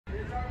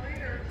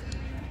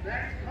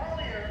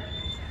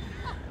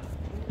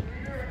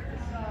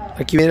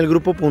Aquí viene el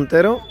grupo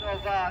puntero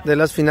de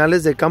las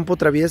finales de campo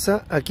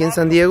traviesa aquí en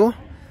San Diego.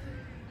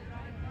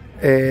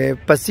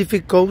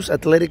 Pacific Coast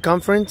Athletic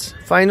Conference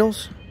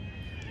Finals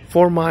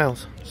 4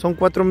 miles. Son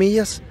 4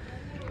 millas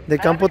de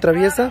campo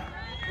traviesa.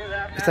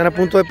 Están a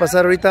punto de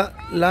pasar ahorita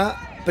la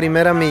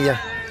primera milla.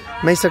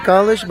 Mesa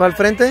College va al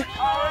frente.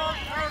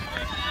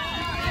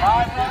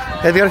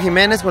 Edgar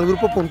Jiménez con el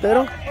grupo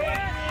puntero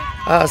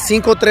a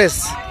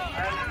 5-3.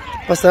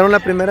 Pasaron la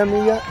primera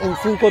milla en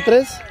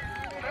 5-3.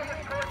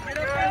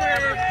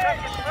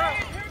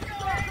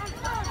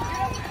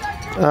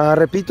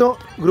 Repito,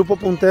 grupo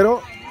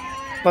puntero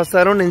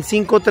pasaron en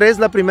 5-3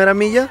 la primera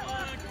milla.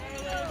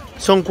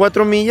 Son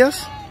 4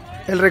 millas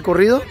el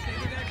recorrido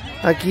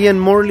aquí en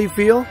Morley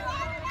Field.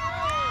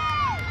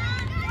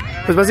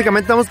 Pues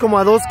básicamente estamos como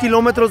a 2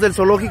 kilómetros del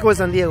zoológico de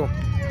San Diego.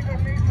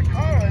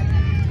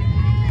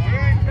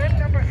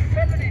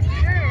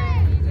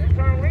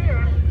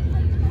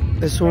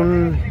 Es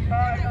un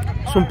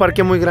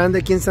parque muy grande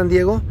aquí en San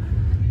Diego,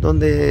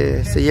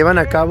 donde se llevan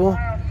a cabo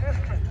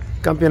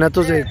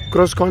campeonatos de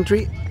cross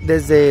country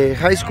desde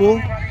high school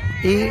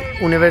y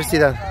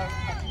universidad.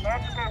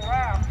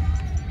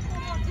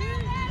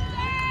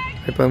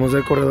 Ahí podemos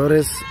ver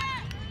corredores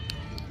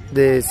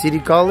de City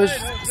College,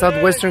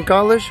 Southwestern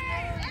College,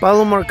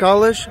 Palomar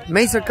College,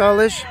 Mesa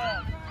College,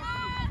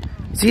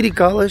 City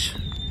College.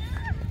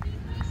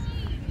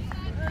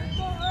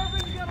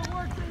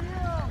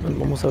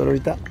 Vamos a ver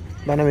ahorita.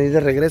 Van a venir de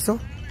regreso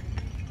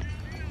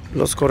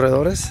los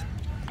corredores.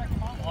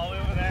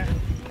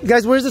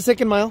 Guys, where's the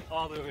second mile?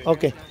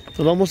 Okay,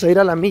 so vamos a ir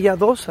a la milla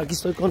 2. Aquí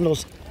estoy con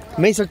los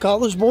Mesa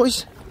College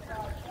boys.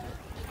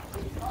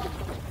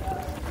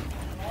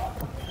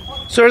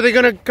 So are they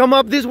gonna come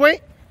up this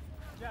way?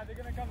 Yeah, they're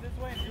gonna come this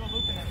way and do a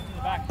loop and then to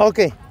the back.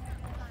 Okay. If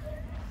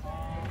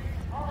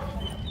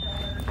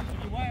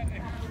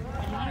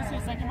you want to see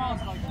a second mile,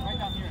 it's like right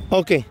down here.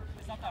 Okay.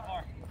 It's not that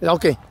far.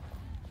 Okay.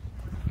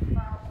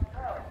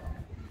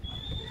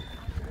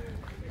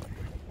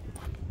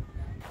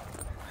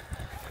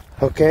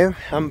 Okay,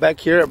 I'm back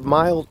here at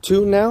mile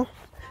 2 now,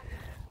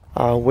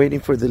 waiting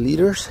for the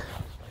leaders.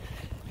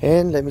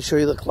 And let me show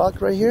you the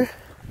clock right here.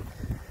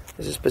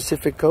 This is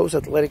Pacific Coast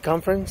Athletic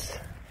Conference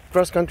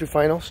cross country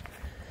finals.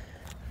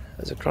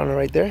 There's a chrono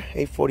right there,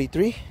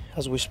 8:43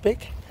 as we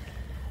speak.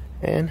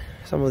 And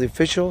some of the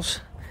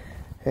officials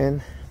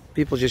and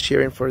people just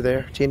cheering for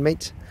their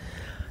teammates.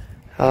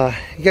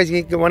 You guys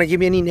want to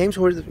give me any names?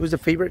 Who's the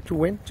favorite to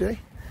win today?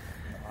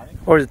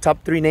 Or the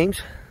top 3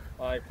 names?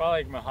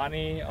 Probably like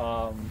Mahani,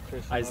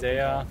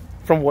 Isaiah.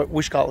 From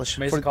which college?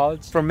 Mesa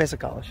College. From Mesa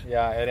College.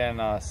 Yeah, and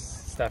then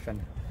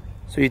Stefan.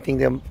 So you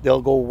think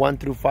they'll go 1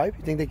 through 5?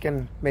 You think they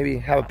can maybe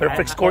have a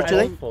perfect score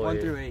today? 1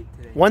 through 8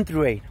 today. 1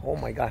 through 8. Oh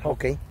my God.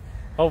 Okay.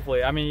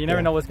 Hopefully. I mean, you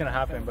never know what's gonna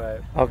happen,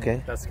 but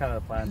okay, that's kind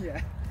of the plan.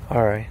 Yeah.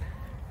 All right.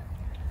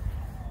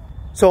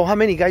 So how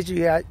many guys do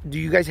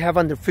you guys have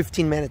under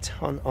 15 minutes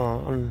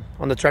on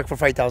the track for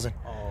 5,000?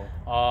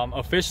 Oh,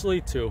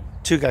 officially 2.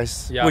 2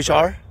 guys. Yeah, Which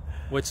are?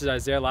 Which is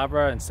Isaiah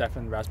Labra and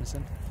Stefan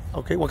Rasmussen.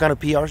 Okay. What kind of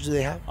PRs do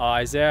they have?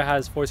 Isaiah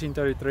has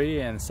 14:33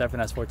 and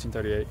Stefan has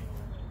 14:38.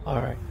 All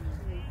right.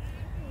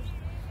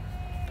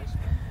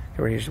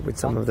 We're here with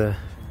some of the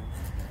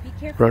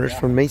runners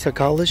from Mesa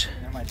College.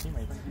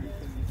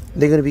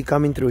 They're going to be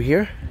coming through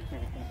here.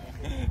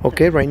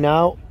 Okay, right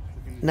now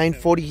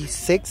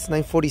 9:46,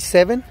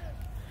 9:47,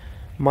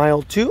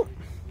 mile 2.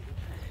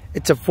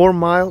 It's a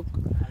 4-mile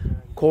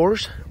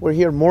course. We're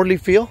here at Morley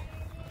Field.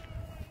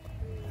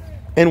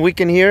 And we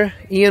can hear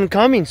Ian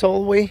Cummings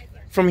all the way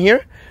from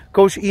here.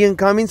 Coach Ian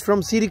Cummings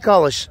from City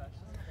College.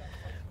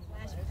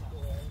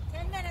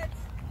 10 minutes.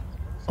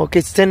 Okay,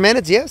 it's 10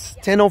 minutes, yes.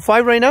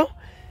 10:05 right now.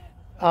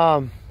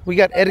 We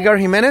got Edgar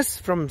Jimenez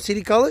from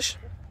City College.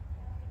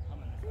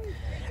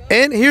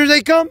 And here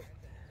they come.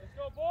 Let's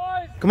go,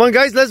 boys. Come on,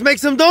 guys, let's make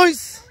some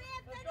noise.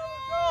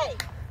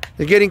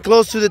 They're getting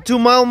close to the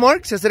 2-mile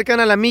mark. Se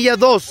acercan a la milla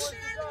 2.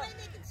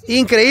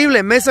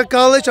 Increíble. Mesa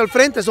College al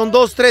frente. Son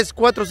 2, 3,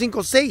 4,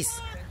 5,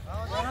 6.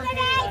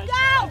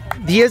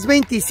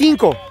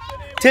 10:25.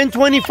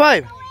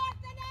 10:25.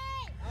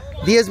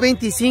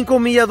 10:25,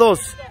 milla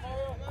 2.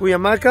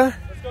 Cuyamaca,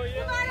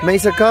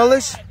 Mesa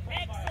College.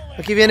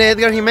 Aquí viene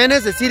Edgar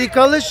Jiménez de City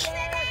College.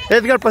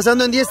 Edgar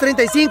pasando en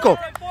 10:35.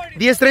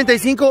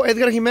 10:35,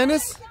 Edgar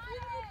Jiménez.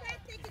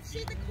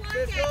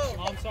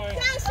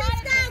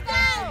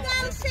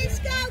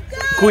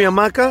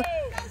 Cuyamaca,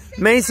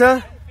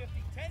 Mesa.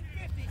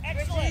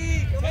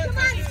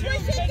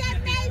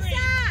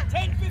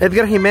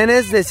 Edgar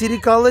Jiménez de City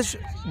College,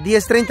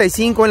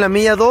 10:35 en la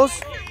milla 2.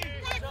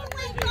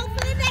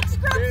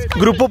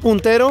 Grupo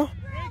puntero,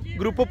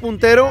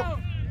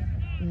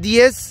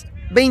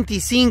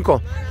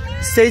 10:25.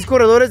 6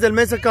 corredores del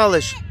Mesa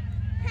College.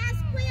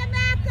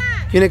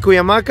 Viene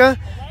Cuyamaca,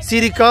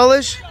 City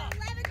College,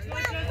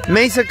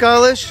 Mesa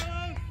College.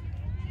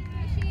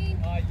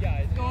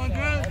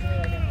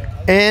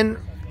 And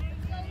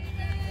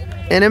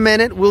in a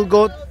minute, we'll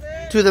go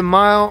to the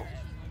mile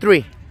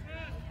 3.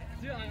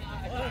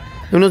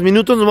 En unos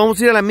minutos nos vamos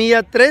a ir a la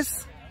milla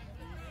 3.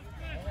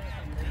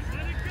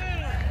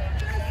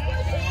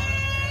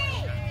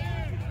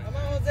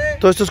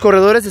 Todos estos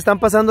corredores están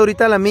pasando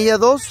ahorita a la milla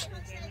 2.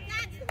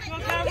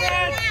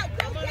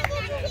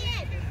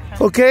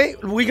 Okay,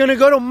 we're going to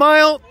go to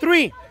mile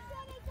 3.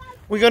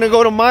 We're going to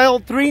go to mile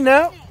 3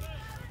 now.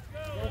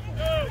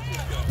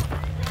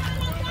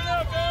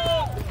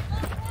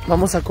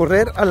 Vamos a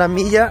correr a la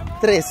milla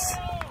 3.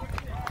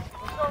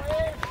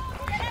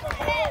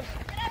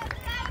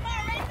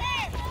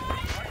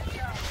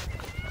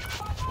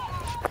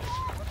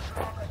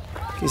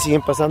 Aquí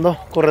siguen pasando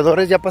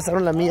corredores, ya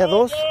pasaron la milla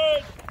 2.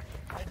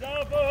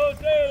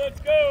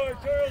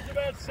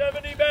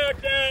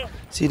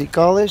 City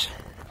College.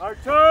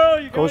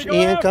 Coach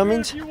Ian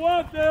Cummings.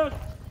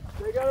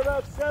 They got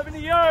about 70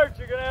 yards.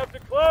 You're going to have to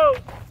close.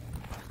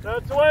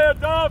 That's the way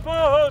Adolfo,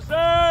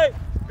 Jose.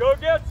 Go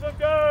get some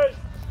guys.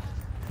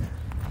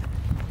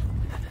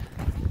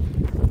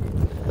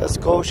 That's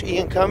Coach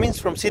Ian Cummings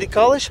from City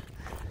College.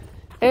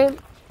 And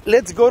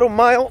let's go to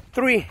mile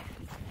 3.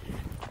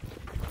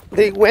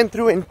 They went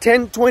through in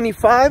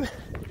 10:25.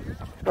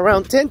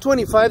 Around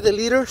 10:25, the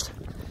leaders.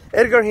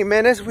 Edgar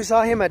Jimenez, we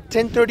saw him at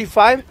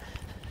 10:35.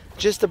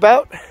 Just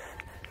about.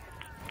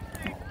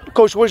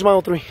 Coach, where's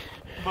mile 3?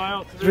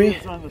 Mile 3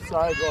 is on the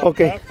sidewalk.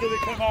 Okay. After they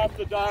come off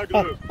the dog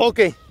loop.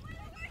 Okay.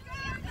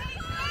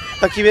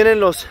 Aquí vienen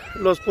los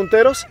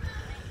punteros.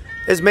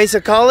 Es Mesa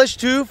College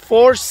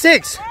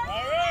 2-4-6.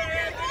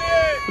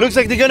 Looks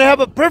like they're going to have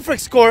a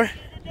perfect score.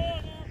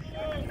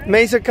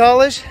 Mesa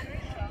College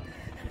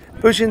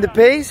pushing the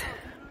pace.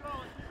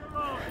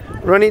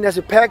 Running as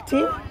a pack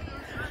team.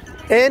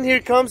 And here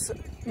comes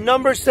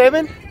number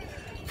 7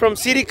 from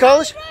City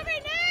College.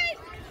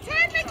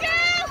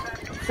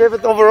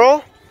 7th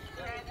overall.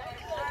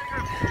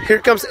 Here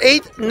comes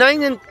 8,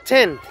 9, and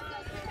 10.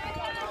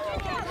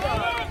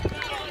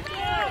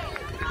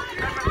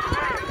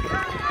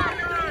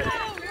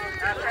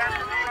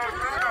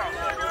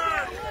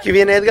 Aquí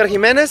viene Edgar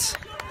Jimenez.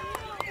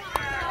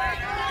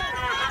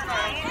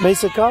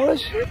 Mesa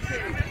College.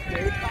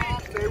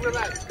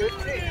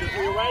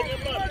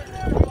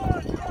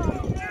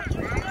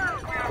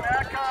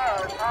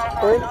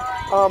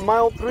 And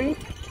mile 3.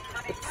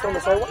 It's on the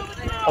sidewalk.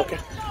 Okay.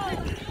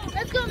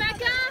 Let's go,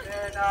 Mecca.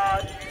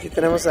 Aquí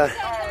tenemos a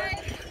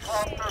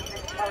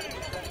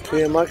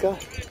Cuyamaca.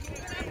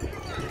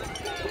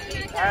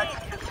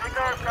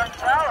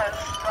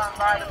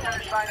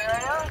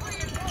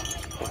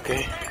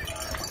 Okay.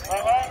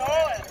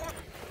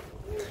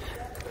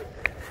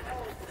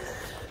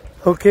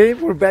 Okay,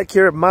 we're back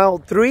here at mile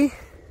 3.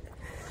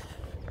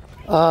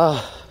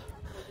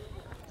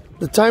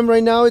 The time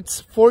right now,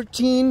 it's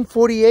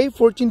 14:48,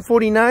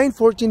 14:49,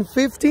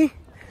 14:50.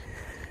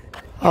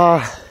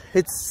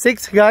 It's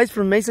 6 guys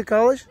from Mesa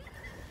College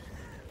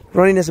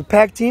running as a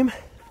pack team.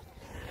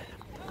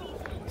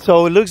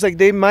 So it looks like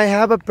they might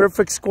have a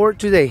perfect score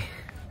today.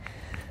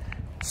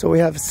 So we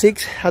have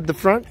 6 at the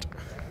front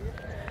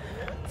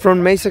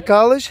from Mesa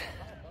College.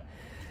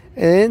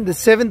 And the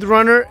 7th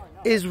runner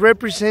is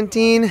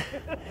representing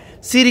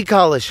City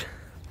College.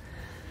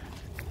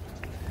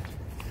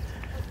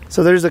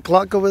 So there's a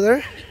clock over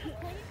there.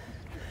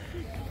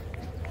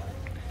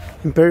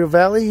 Imperial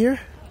Valley here.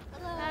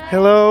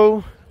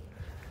 Hello.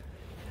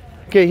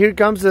 Okay, here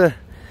comes the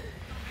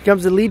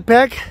lead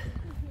pack.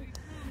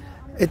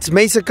 It's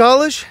Mesa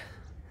College.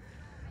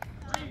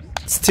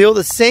 Still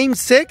the same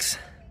 6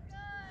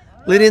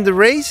 leading the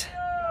race.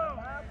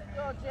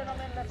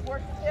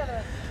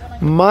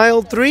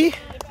 Mile 3.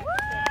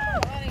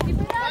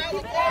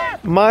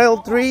 Mile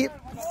 3.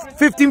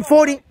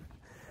 15:40.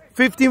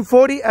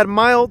 15:40 at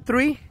mile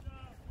 3.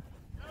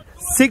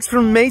 6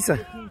 from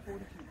Mesa.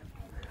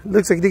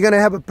 Looks like they're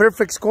gonna have a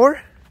perfect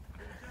score.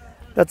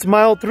 That's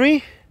mile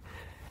 3.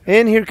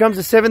 And here comes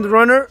the 7th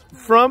runner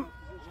from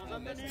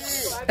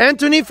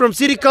Anthony from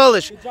City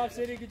College. Good job,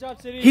 City. Good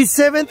job, City. He's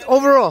 7th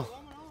overall.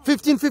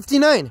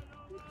 15:59.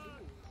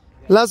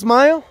 Last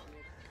mile.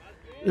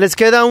 Les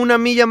queda una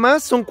milla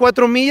más. Son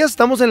 4 millas.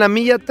 Estamos en la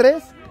milla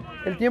 3.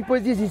 El tiempo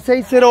es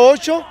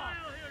 16:08.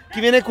 Aquí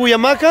viene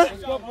Cuyamaca.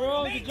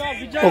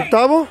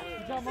 Octavo.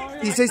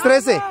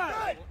 16:13.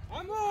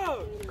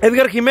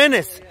 Edgar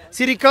Jimenez,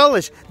 City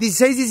College.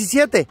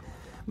 16:17.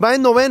 Va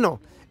en noveno.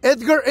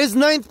 Edgar is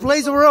 9th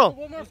place overall.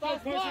 We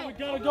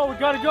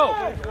gotta go.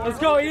 Let's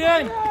go,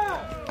 Ian.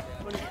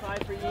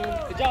 25 for Ian.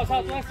 Good job,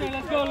 Southwestern.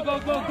 Let's go,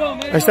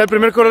 man. Ahí está el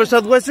primer corredor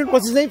Southwestern.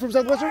 What's his name from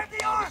Southwestern?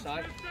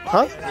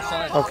 Huh?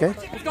 Okay.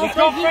 Let's go,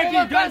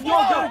 Frankie. Guys,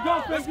 go, Frankie.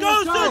 Let's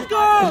go.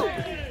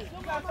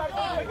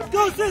 Let's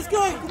go,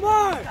 Cisco. Come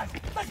on.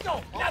 Let's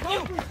go.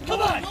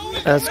 Come on.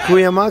 That's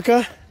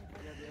Cuyamaca,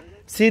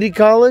 City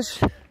College.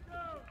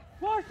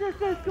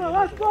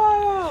 Let's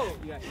go.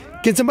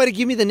 Can somebody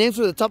give me the names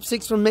for the top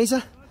 6 from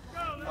Mesa?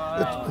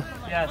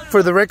 Yes.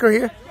 For the record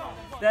here?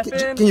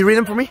 Stefan, Can you read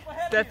them for me?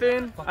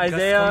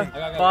 Isaiah,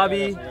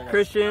 Bobby,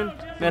 Christian,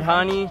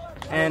 Medhani,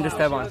 and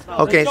Esteban.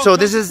 Okay, so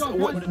this is,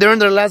 they're in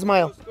their last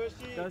mile.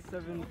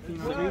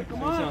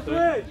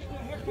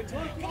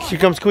 Here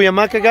comes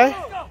Cuyamaca guy.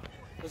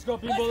 Let's go,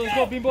 Bimbo, let's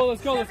go, Bimbo,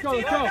 let's go, let's go,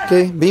 let's go.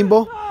 Okay,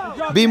 Bimbo.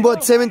 Bimbo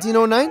at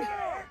 17:09.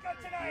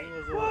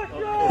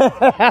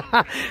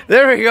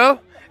 There we go.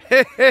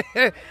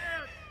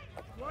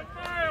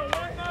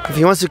 If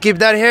he wants to keep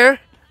that hair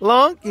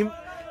long, he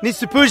needs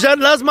to push that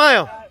last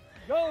mile.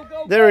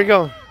 There we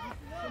go.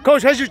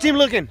 Coach, how's your team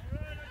looking?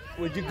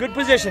 We're in good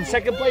position.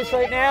 Second place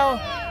right now.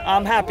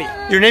 I'm happy.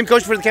 Your name,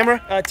 Coach, for the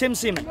camera? Tim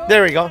Seaman.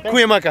 There we go.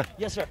 Cuyamaca.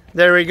 Yes, sir.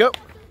 There we go.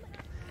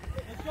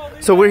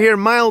 So we're here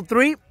mile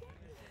 3.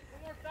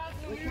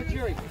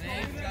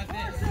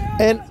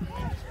 And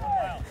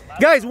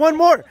guys, one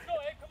more.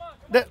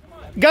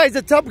 Guys,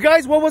 the top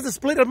guys, what was the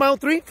split at mile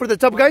 3 for the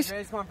top guys?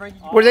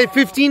 Were they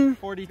 15?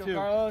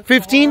 42.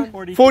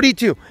 15?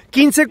 42.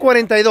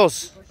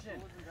 15:42.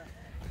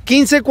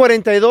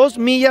 15:42,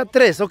 milla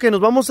 3. Ok, nos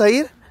vamos a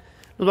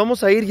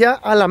ir ya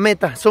a la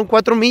meta. Son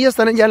 4 millas,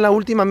 están ya en la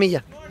última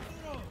milla.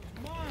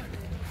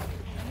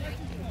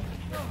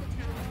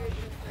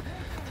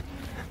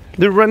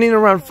 They're running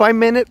around 5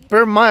 minutes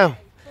per mile.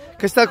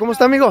 ¿Qué está? ¿Cómo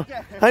está, amigo?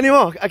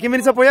 Ánimo, ¿a quién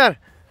vienes a apoyar?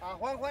 A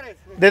Juan Juárez.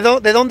 ¿De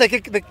dónde?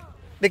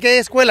 ¿De qué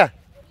escuela?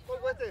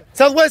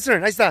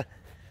 Southwestern, ahí está.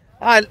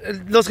 Ah,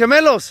 los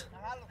gemelos.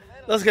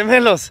 Los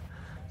gemelos.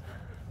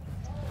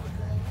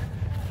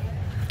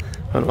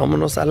 Bueno,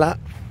 vámonos a la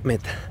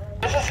meta.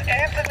 This is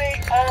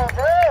Anthony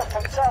Oliver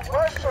from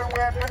Southwestern.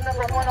 We're at pin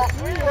number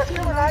 103. Let's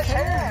give a nice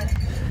hand.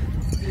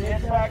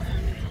 In fact,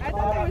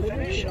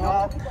 finish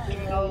up.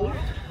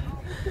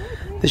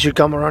 They should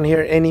come around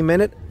here any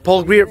minute.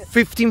 Paul Greer,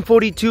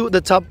 15:42,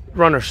 the top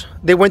runners.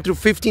 They went through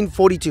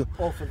 15:42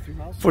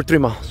 for 3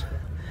 miles.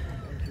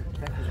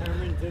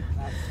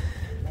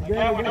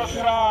 Again, we just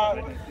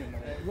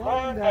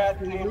learned that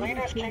the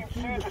leaders came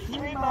through the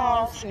 3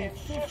 miles in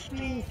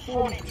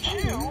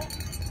 15:42.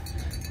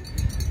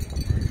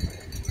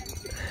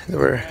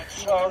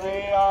 So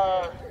they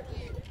are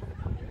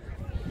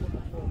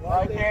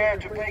right there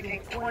to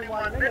making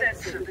 21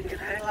 minutes if they can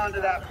hang on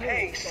to that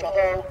pace.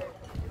 Although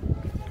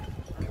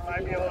it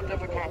might be a little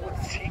difficult with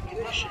the seat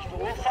conditions, but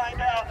we'll find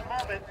out in a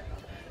moment.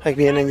 Aquí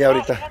vienen ya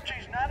ahorita.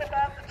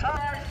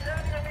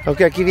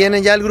 Ok, aquí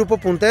vienen ya el grupo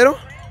puntero.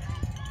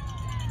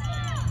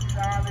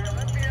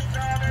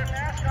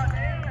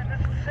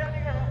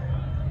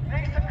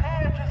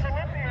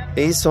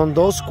 Y son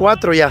 2,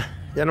 4 ya.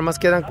 Ya nomás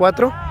quedan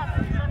 4.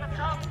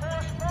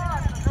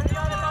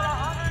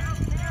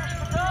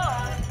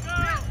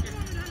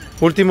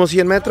 Últimos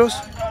 100 metros.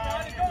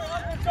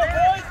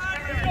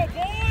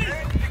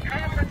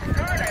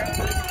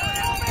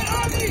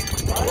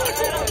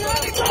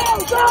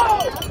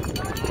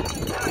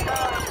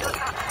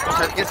 Vamos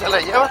a ver quién se la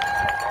lleva.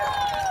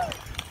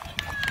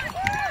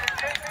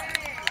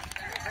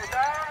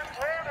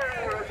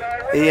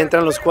 Y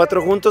entran los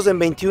 4 juntos en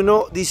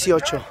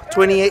 21:18.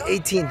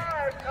 28:18.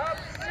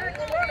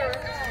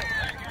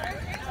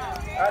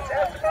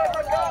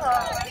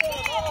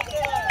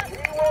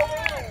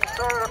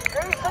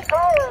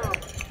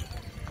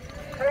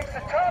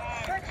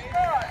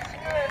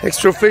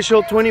 Extra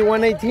official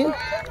 21:18.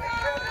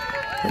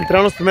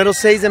 Entraron los primeros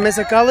 6 de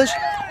Mesa College.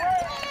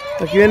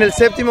 Aquí viene el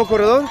 7º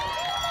corredor.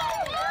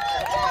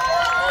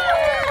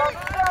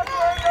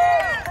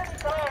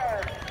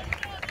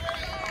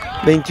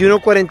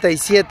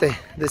 $21:47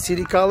 de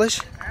City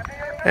College.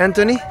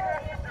 Anthony.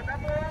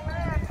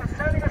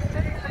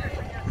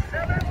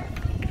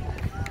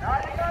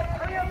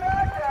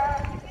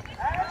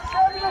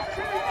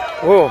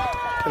 Oh,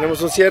 tenemos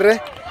un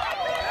cierre.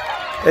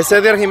 Es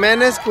Edgar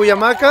Jiménez,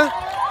 Cuyamaca.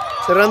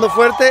 Cerrando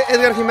fuerte,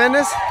 Edgar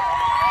Jiménez.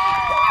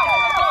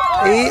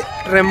 Y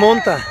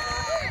remonta.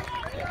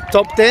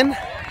 Top 10.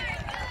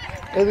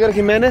 Edgar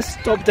Jiménez,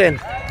 top 10.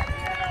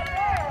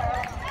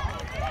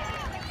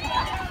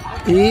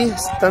 Y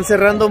están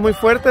cerrando muy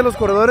fuerte los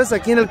corredores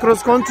aquí en el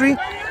cross country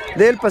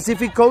del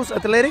Pacific Coast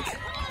Athletic.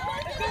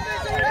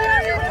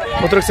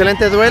 Otro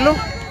excelente duelo.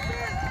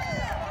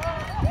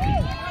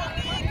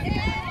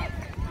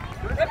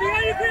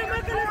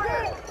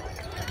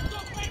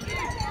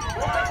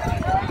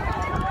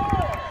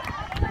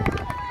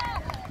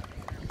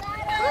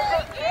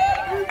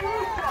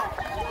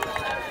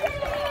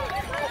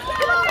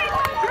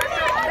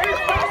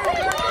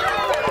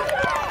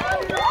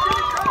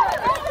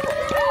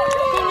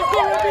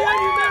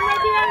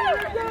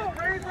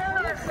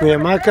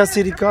 Cuyamaca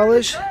City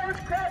College.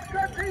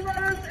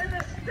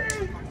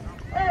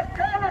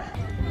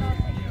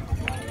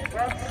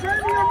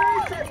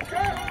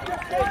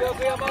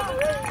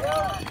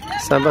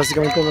 Están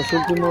básicamente en los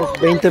últimos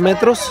 20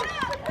 metros.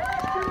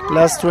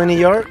 Last 20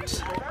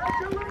 yards.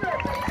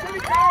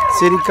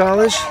 City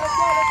College.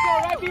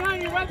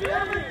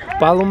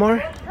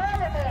 Palomar.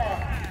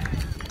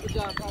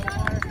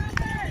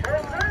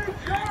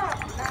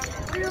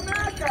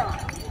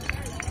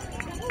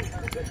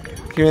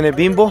 Aquí viene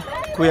Bimbo,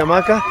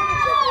 Cuyamaca.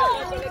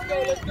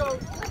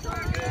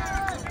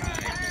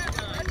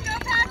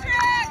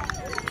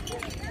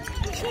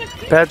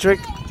 Patrick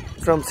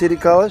from City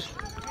College.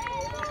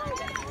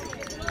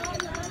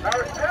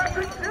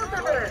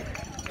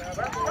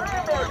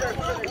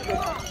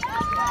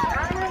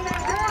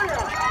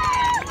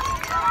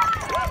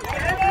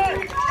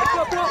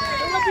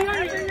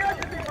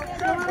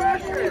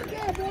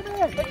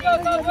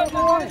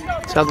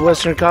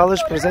 Southwestern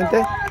College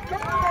presente.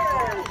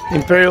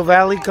 Imperial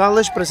Valley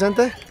College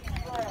presente.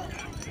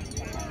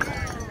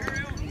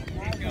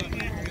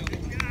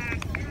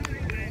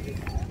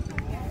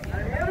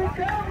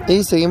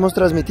 Y seguimos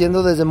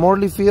transmitiendo desde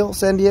Morley Field,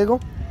 San Diego.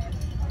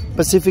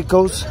 Pacific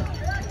Coast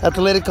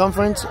Athletic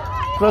Conference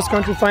Cross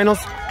Country Finals.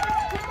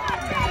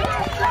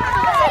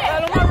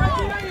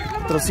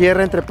 Otro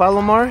cierre entre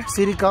Palomar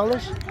City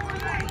College.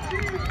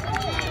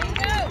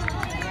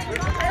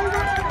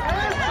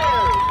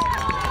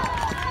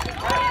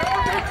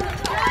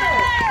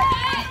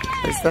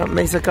 Ahí está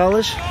Mesa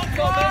College.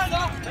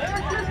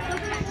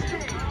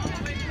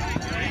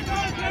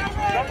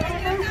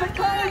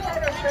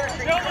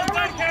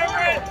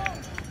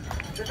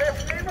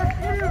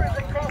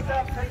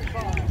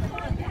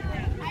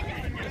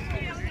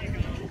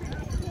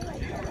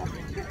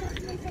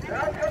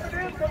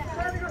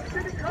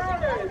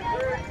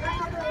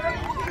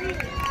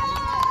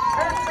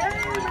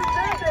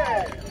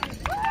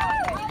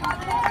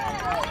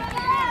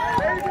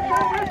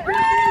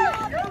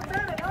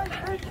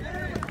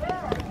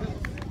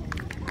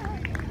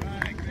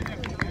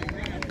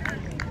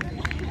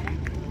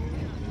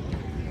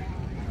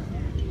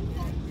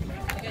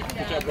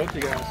 Both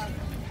you guys.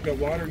 Got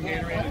water and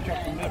Gatorade and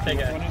chocolate. I'll take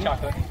a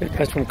chocolate. The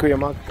guys from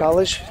Cuyamaca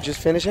College just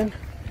finishing.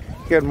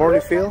 Here at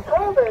Morley Field.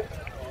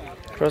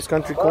 Cross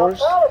country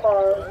course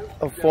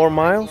of 4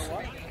 miles.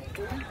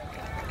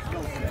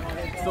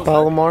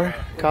 Palomar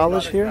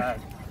College here.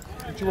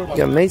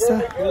 Yeah,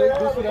 Mesa.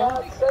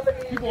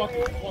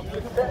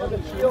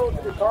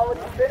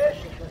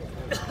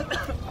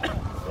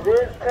 It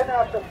is 10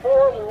 after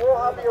 4. We will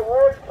have the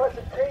awards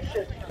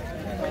presentation.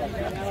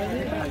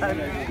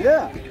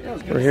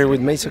 We're here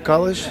with Mesa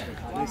College.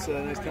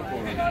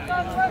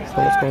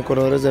 Estamos con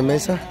corredores de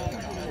Mesa.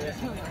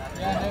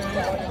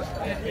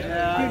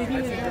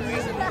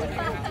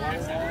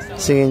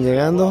 Siguen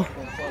llegando.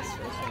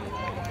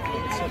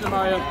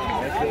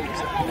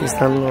 Aquí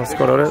están los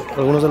corredores,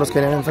 algunos de los que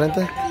vienen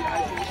enfrente.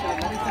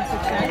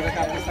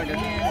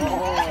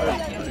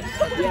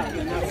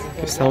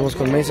 Aquí estamos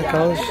con Mesa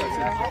College.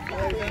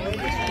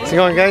 How's it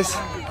going, guys?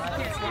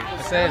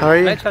 How are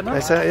you? Mecha, ¿no?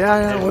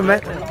 Yeah, we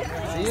met.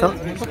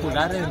 Muy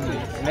popular en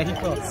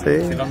México.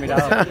 Sí. Si lo han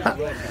mirado.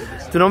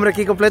 ¿Tu nombre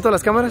aquí completo a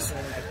las cámaras?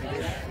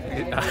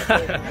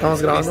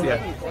 Estamos grabando.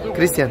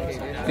 Cristian.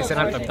 Cristian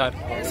Alcantar.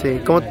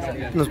 Sí. ¿Cómo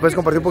nos puedes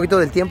compartir un poquito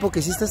del tiempo que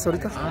hiciste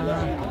ahorita?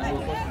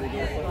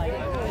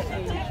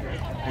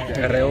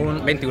 Agarré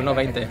un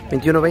 21-20.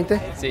 21-20.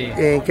 Sí.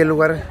 ¿En qué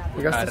lugar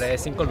llegaste? Agarré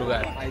 5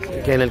 lugar.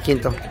 Que en el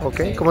quinto.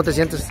 Ok. ¿Cómo te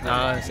sientes?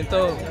 No,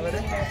 siento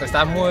que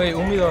estaba muy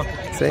húmedo.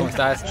 Sí. Como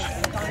estás,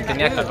 y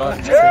tenía calor.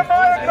 Sí.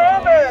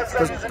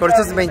 Pues,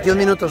 corriste 21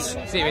 minutos.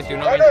 Sí,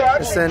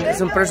 21-20.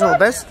 ¿Es un personal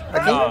best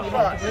aquí?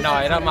 No,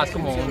 era más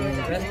como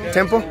un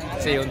 ¿Tempo?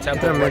 Sí, un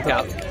tempo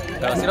workout.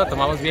 Pero sí lo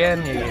tomamos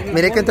bien y...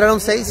 Miré que entraron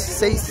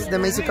 6 de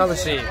Mesa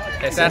College. Sí,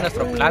 ese era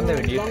nuestro plan, de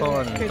venir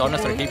con todo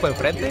nuestro equipo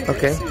enfrente.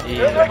 Ok. Y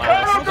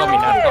nomás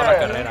dominar toda la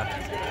carrera.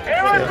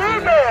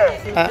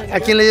 ¿A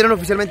quién le dieron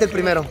oficialmente el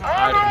primero?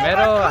 Al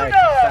primero, a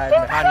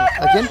Mehani.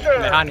 ¿A quién?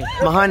 Mehani.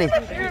 Mahani.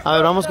 A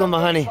ver, vamos con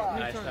Mahani.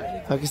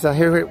 Aquí está,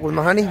 here with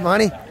Mahani.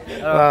 Mahani.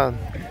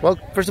 Well,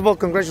 first of all,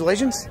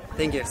 congratulations.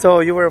 Thank you.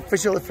 So you were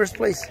officially first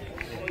place.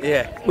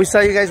 Yeah. We saw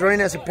you guys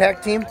running as a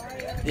pack team.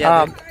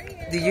 Yeah.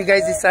 Did you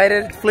guys decide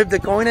to flip the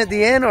coin at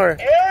the end, or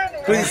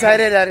who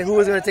decided that who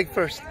was going to take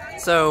first?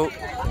 So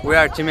we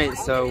are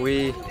teammates, so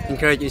we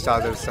encourage each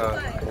other. So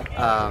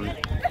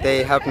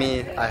they help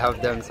me, I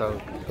help them. So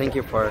thank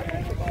you for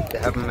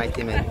helping my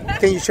teammate.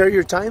 Can you share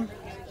your time?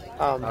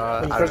 When you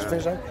I first don't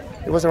finished on?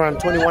 It was around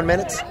 21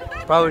 minutes.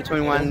 Probably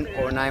 21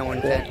 or 9,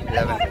 1, 10,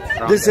 11.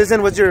 This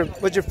season, what's your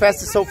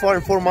fastest so far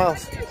in 4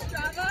 miles?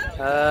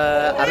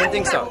 I don't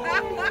think so.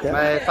 Yeah.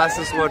 My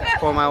fastest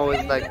 4 mile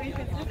was like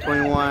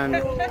 21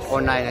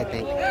 or 9, I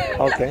think.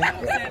 Okay.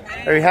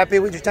 Are you happy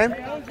with your time?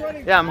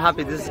 Yeah, I'm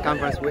happy. This is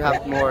conference. We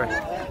have more.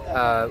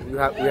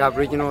 We have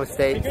regional,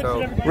 state.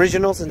 So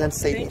Regionals and then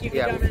state.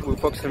 yeah, we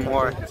focus on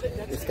more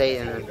state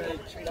and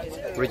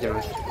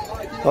regionals.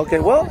 Okay.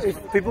 Well, if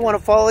people want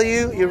to follow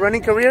you, your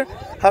running career,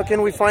 how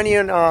can we find you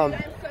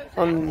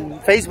on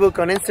Facebook,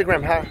 on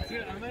Instagram? How?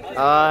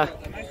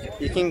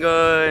 You can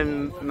go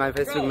in my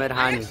Facebook,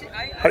 Medhani.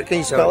 Can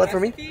you spell it for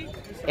me?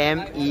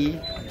 MEDHANE.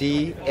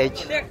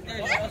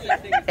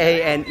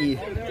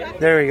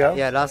 There we go.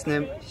 Yeah, last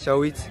name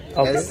Showit.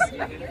 Okay.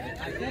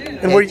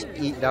 And where?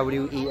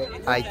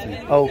 SHEWEIT.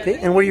 Okay.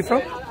 And where are you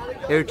from?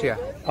 Eritrea.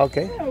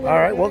 Okay. All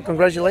right. Well,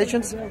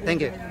 congratulations.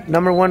 Thank you.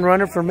 #1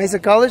 runner for Mesa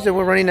College that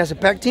we're running as a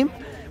pack team.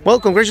 Well,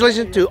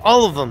 congratulations to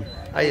all of them.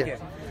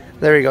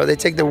 There we go. They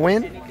take the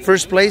win.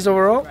 First place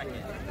overall.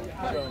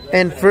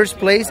 And first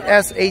place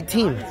as a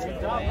team.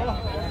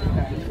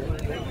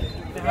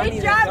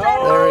 Great job,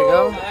 There we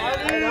go.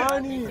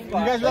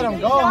 You guys let him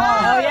go,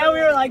 huh? Oh yeah, we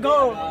were like,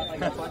 go.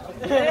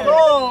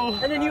 Go.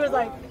 And then he was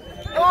like,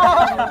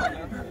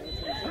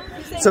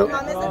 So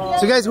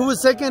guys, who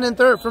was second and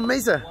third from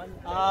Mesa?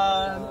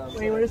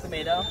 wait, where's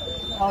Tomato?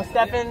 Oh,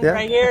 Stefan Yeah.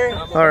 right here.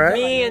 All right.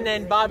 Me and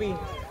then Bobby.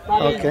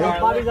 Okay.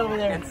 Bobby's over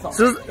there.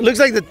 So looks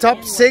like the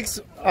top 6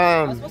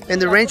 in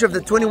the range of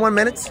the 21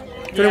 minutes,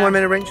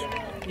 21-minute range.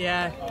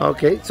 Yeah.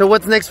 Okay. So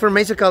what's next for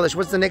Mesa College?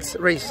 What's the next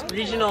race?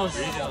 Regionals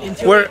in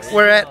 2 weeks.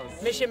 Where at?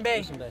 Mission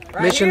Bay.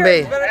 Right Mission here. Bay.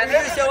 You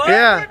better show up.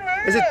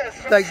 Yeah. Is it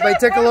like by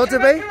Tecolote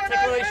Bay?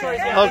 Tecolote Shores,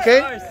 yeah.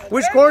 Okay.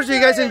 Which course do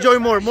you guys enjoy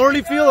more,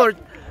 Morley Field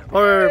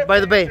or by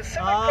the bay? This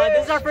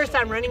is our first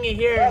time running it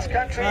here.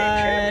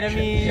 I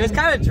mean, It was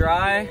kind of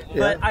dry,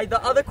 Yeah. but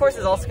the other course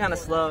is also kind of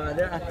slow.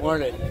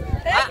 Morley.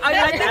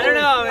 I don't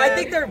know, man. I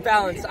think they're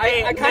balanced.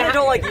 I kind of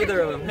don't like either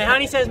of them.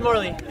 Mehani says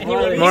Morley. And he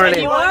Morley.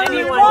 Morley.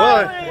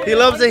 Well, he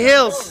loves the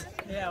hills.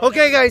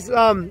 Okay, guys.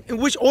 In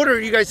which order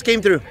you guys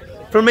came through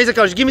from Mesa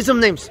College? Give me some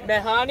names.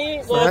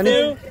 Mehani,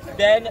 Mehani.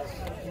 Lodu,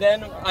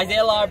 then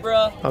Isaiah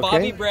Labra, Okay.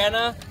 Bobby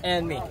Branna,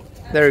 and me.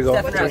 There you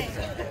go. Stephen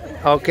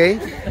Okay.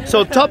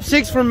 So top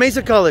 6 from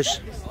Mesa College.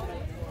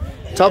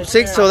 Top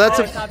 6. So that's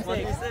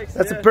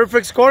a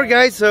perfect score,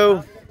 guys.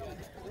 So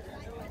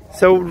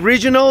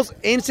regionals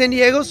in San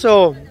Diego.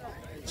 So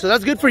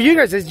that's good for you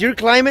guys. It's your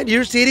climate,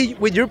 your city,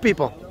 with your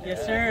people.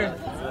 Yes, sir.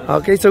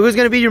 Okay. So who's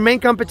going to be your main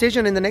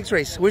competition in the next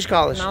race? Which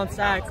college? Mount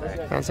Sac.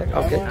 Mount Sac.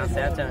 Okay. Mount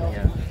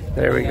Antonio.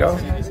 There we go.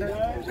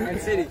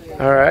 And City.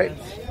 All right.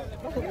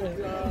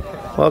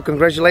 Well,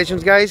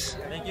 congratulations, guys.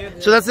 Thank you.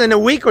 So that's in a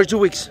week or 2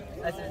 weeks?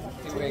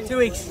 2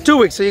 weeks. 2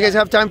 weeks. So you guys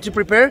have time to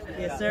prepare,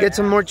 Yes, sir. get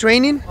some more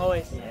training.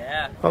 Always.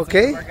 Yeah.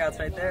 Okay. Workouts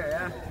right there,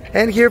 yeah.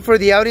 And here for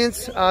the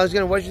audience, who's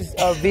going to watch this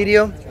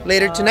video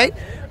later tonight.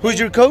 Who's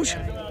your coach?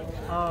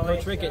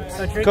 Coach Rickets.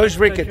 Coach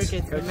Rickets.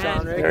 Coach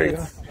Sean There you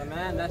Rickets. The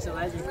man, that's a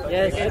legend. Coach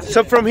Yes. Rickets.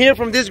 So from here,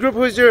 from this group,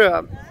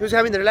 who's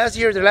having their last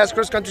year, their last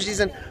cross-country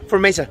season for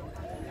Mesa?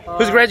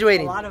 Who's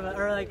graduating? A lot of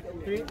or like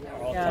 3.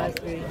 Yeah,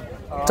 3.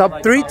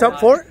 Top 3, top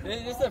 4?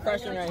 This is a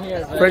freshman right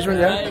here. But Freshman,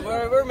 yeah.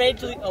 We're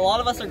majorly, a lot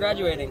of us are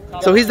graduating.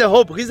 So he's the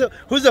hope. Who's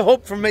the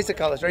hope from Mesa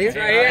College? Right here?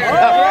 Right here.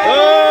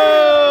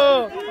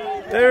 Oh!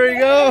 There we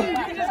go.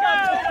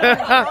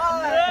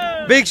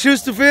 Big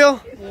shoes to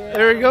fill.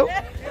 There we go.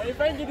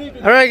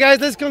 All right, guys,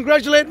 let's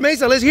congratulate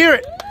Mesa. Let's hear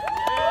it.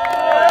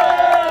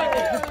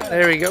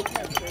 There we go.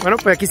 Bueno,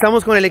 pues aquí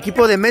estamos con el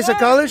equipo de Mesa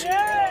College.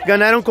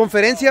 Ganaron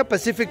conferencia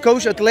Pacific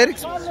Coast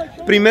Athletics.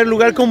 Primer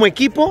lugar como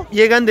equipo.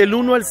 Llegan del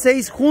 1 al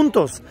 6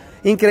 juntos.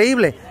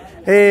 Increíble.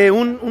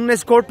 Un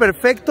score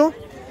perfecto.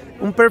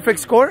 Un perfect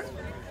score.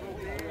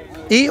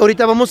 Y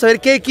ahorita vamos a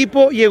ver qué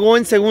equipo llegó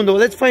en segundo.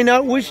 Let's find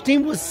out which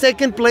team was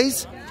second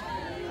place.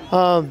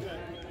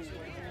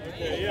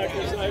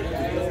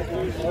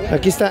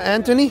 Aquí está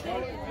Anthony.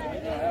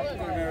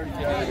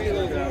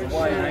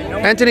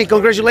 Anthony,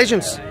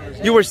 congratulations.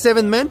 You were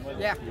 7th man?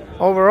 Yeah.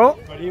 Overall?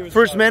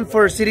 First man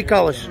for City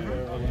College.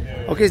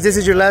 Okay, this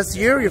is your last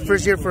year, your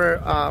first year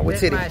for with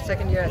City? My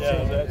second year at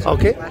City.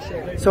 Okay. Last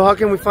year. So how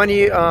can we find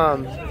you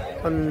on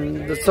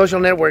the social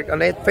network, on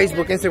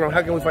Facebook, Instagram?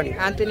 How can we find you?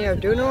 Anthony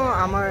Orduno.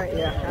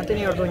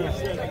 Anthony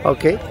Orduno.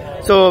 Okay.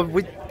 So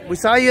we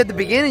saw you at the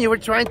beginning. You were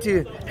trying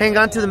to hang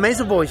on to the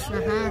Mesa boys.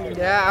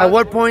 Yeah. At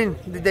what point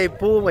did they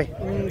pull away?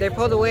 They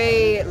pulled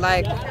away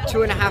like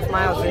 2.5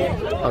 miles in.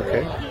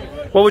 Okay.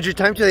 What was your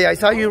time today? I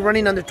saw you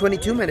running under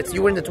 22 minutes.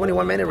 You were in the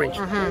 21-minute range.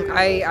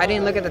 I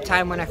didn't look at the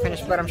time when I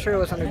finished, but I'm sure it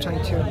was under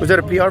 22. Was that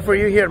a PR for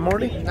you here at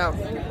Morley? No.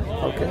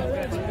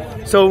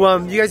 Okay. So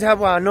you guys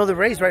have another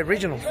race, right?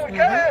 Regionals.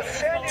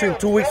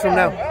 2 weeks from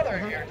now.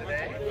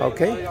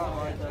 Okay.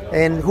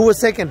 And who was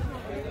second?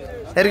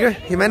 Edgar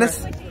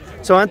Jiménez.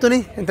 So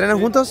Anthony, ¿entrenan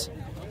juntos?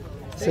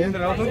 Sí,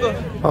 entrenamos juntos.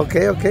 Ok.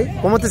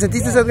 ¿Cómo te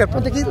sentiste, Edgar?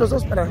 Ponte aquí los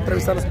dos para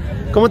entrevistarlos.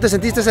 ¿Cómo te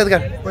sentiste,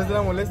 Edgar? Pues de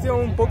la molestia,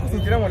 un poco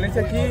sentí la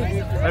molestia aquí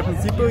al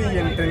principio y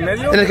entre el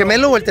medio. ¿En el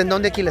gemelo o el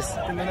tendón de Aquiles?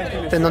 Tendón de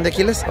Aquiles. Tendón de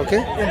Aquiles, ok.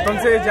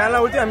 Entonces ya en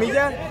la última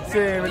milla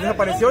se me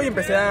desapareció y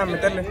empecé a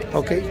meterle.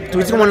 Ok.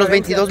 ¿Tuviste como los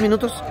 22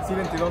 minutos? Sí,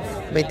 22.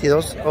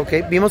 22, ok.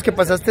 Vimos que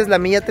pasaste la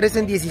milla 3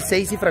 en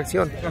 16 y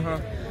fracción. Ajá.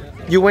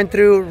 You went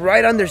through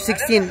right under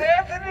 16.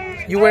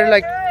 You were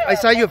like, I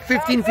saw you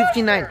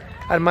 15:59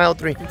 at mile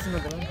 3.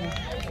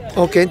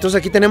 Ok, entonces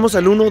aquí tenemos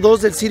al 1-2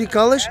 del City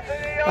College,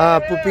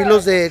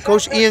 pupilos de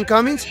Coach Ian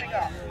Cummings.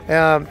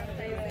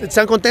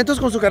 ¿Están contentos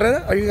con su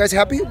carrera? Are you guys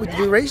happy with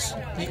your race?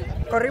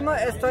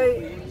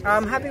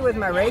 I'm happy with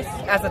my race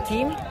as a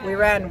team. We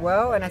ran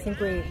well, and I think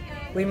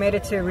we made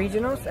it to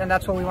regionals, and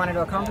that's what we wanted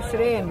to accomplish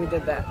today, and we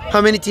did that. How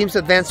many teams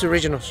advanced to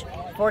regionals?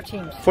 4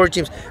 teams. 4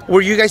 teams.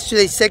 Were you guys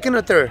today second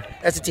or third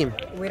as a team?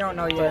 We don't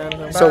know yet,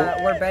 but So-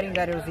 we're betting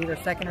that it was either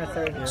second or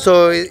third.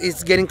 So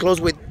it's getting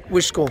close with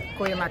which school?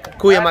 Cuyamaca.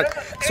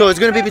 Cuyamaca. So it's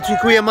going to be between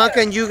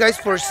Cuyamaca and you guys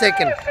for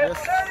second.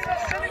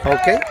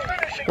 Okay.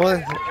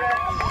 Well,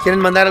 ¿quieren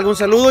mandar algún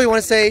saludo? You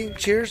want to say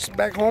cheers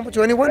back home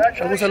to anyone?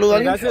 ¿Algún saludo a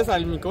alguien? Gracias a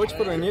mi coach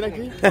por venir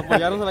aquí,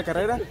 apoyarnos a la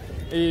carrera.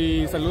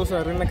 Y saludos a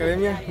la Reina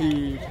Academia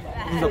y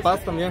mis papás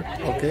también.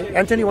 Okay.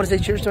 Anthony, you want to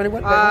say cheers to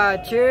anyone?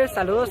 Cheers,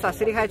 saludos a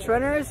City Heights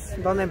Runners,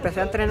 donde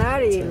empecé a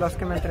entrenar y los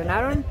que me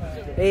entrenaron.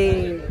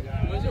 Y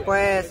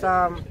pues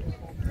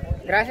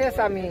gracias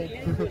a mi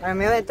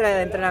medio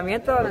de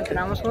entrenamiento, lo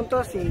entrenamos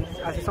juntos y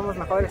así somos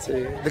mejores.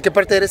 ¿De qué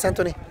parte eres,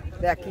 Anthony?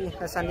 de aquí,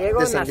 de San Diego,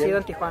 De San nacido Diego.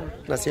 en Tijuana.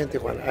 Nacido en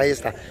Tijuana. Ahí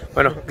está.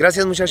 Bueno,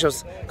 gracias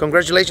muchachos.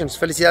 Congratulations.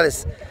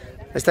 Felicidades.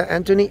 Ahí está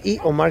Anthony y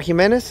Omar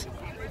Jiménez.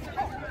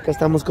 Acá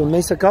estamos con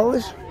Mesa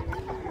College.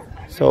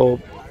 So,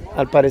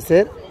 al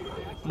parecer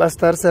va a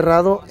estar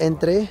cerrado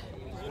entre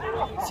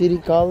City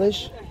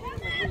College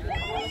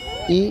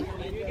y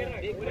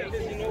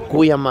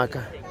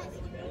Cuyamaca.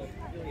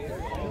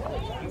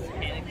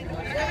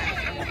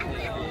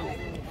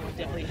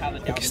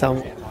 Aquí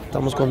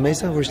estamos con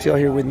Mesa. We're still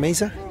here with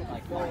Mesa.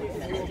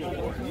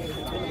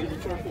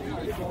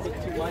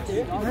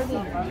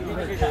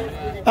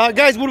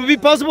 Guys, would it be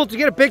possible to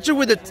get a picture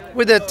with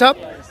the top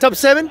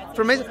 7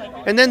 from Mesa,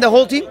 and then the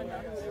whole team?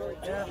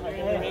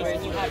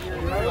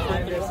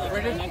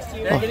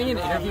 They're getting an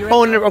interview right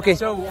Oh, now, okay.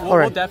 So All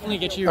right. we'll definitely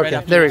get you right Okay,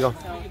 after. there we go.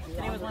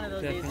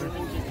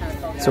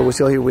 So we're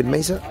still here with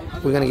Mesa.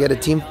 We're gonna get a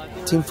team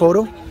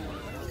photo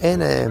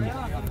and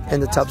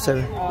the top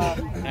 7.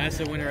 That's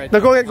the winner right No,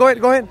 go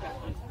ahead.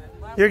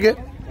 You're good.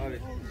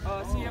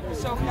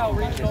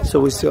 So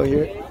we're still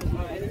here.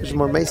 There's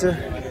more Mesa.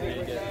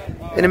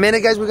 In a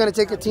minute, guys, we're gonna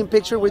take a team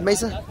picture with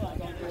Mesa.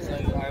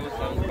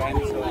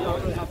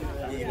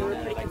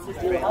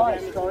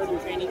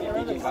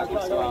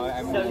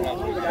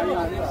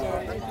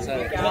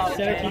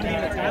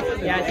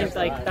 Yeah, I think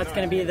like that's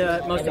going to be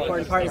the most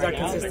important part is our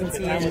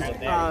consistency, and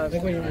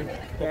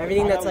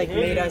everything that's like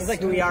made us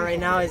who we are right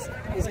now is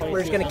we're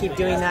just going to keep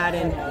doing that,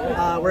 and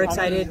we're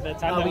excited.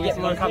 We get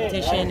more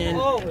competition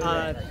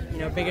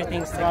and bigger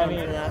things to come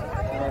for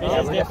that.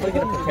 We're definitely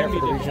going to prepare for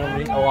the regional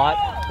meet a lot.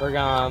 We're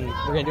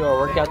gonna do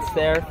our workouts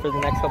there for the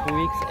next couple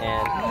weeks,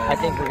 and I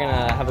think we're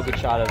gonna have a good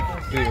shot of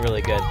doing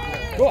really good.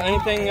 Cool.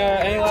 Anything?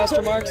 Any last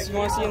remarks you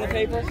want to see in the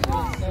paper?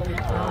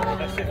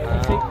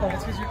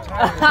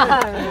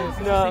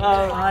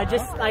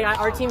 Just like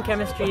our team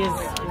chemistry is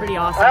pretty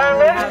awesome.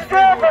 I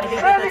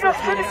think that's what's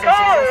made us so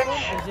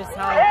successful. It's just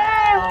how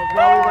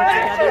well we work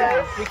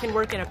together. We can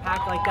work in a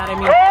pack like that. I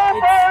mean, it's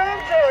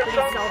pretty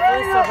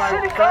selfless of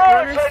our front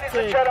runners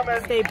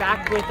to stay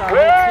back with our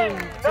whole team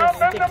to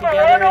stick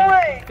together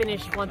and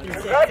finish 1 through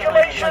 6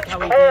 like how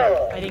we do.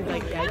 I think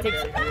it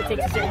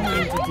takes a certain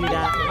team to do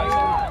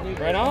that.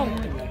 Right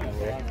on.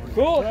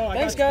 Cool.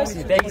 Thanks, guys.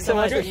 Thank you so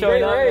much for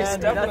showing up, man.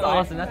 That's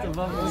awesome. That's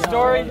above me.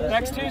 Story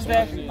next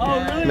Tuesday.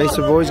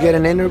 Mesa boys get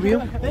an interview.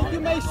 Thank you,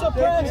 Mesa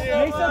Press.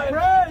 Mesa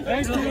Press.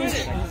 Thanks, dude.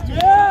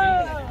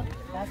 Yeah.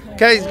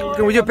 Guys,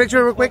 can we do a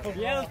picture real quick?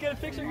 Yeah, let's get a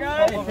picture,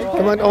 guys.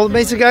 Come on, all the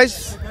Mesa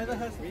guys. Hey,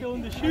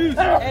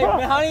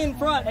 Mehani in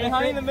front.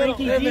 Mehani in the middle.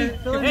 Hey,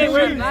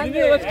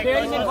 let's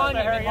carry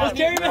Mehani. Let's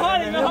carry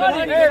Mehani.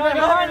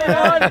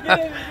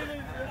 Mehani.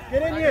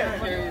 Get in here.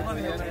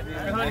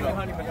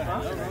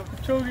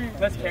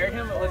 Let's carry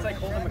him. Let's like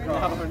hold him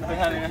across.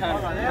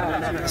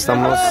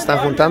 Están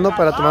juntando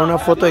para tomar una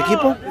foto de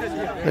equipo.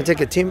 Let's take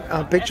a team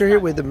picture here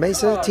with the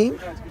Mesa team.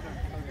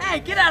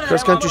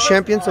 Cross country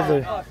champions of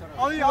the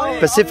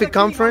Pacific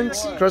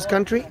Conference cross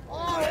country.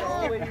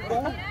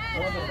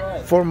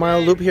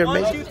 4-mile loop here at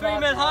Mesa. 1, 2, 3,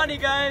 Mehani,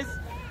 guys.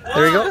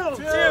 There we go. 1,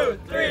 2,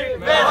 3,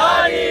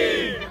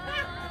 Mehani.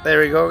 There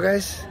we go,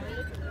 guys.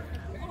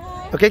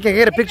 Okay, can I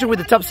get a picture with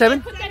the top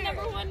 7? Put that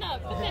number 1 up.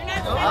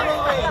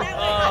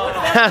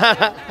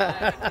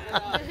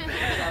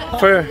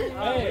 For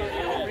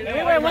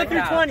Anyway, 1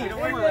 through 20.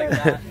 Don't worry about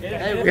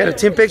that. we got a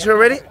team picture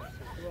already.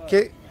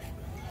 Okay,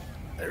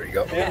 there we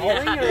go.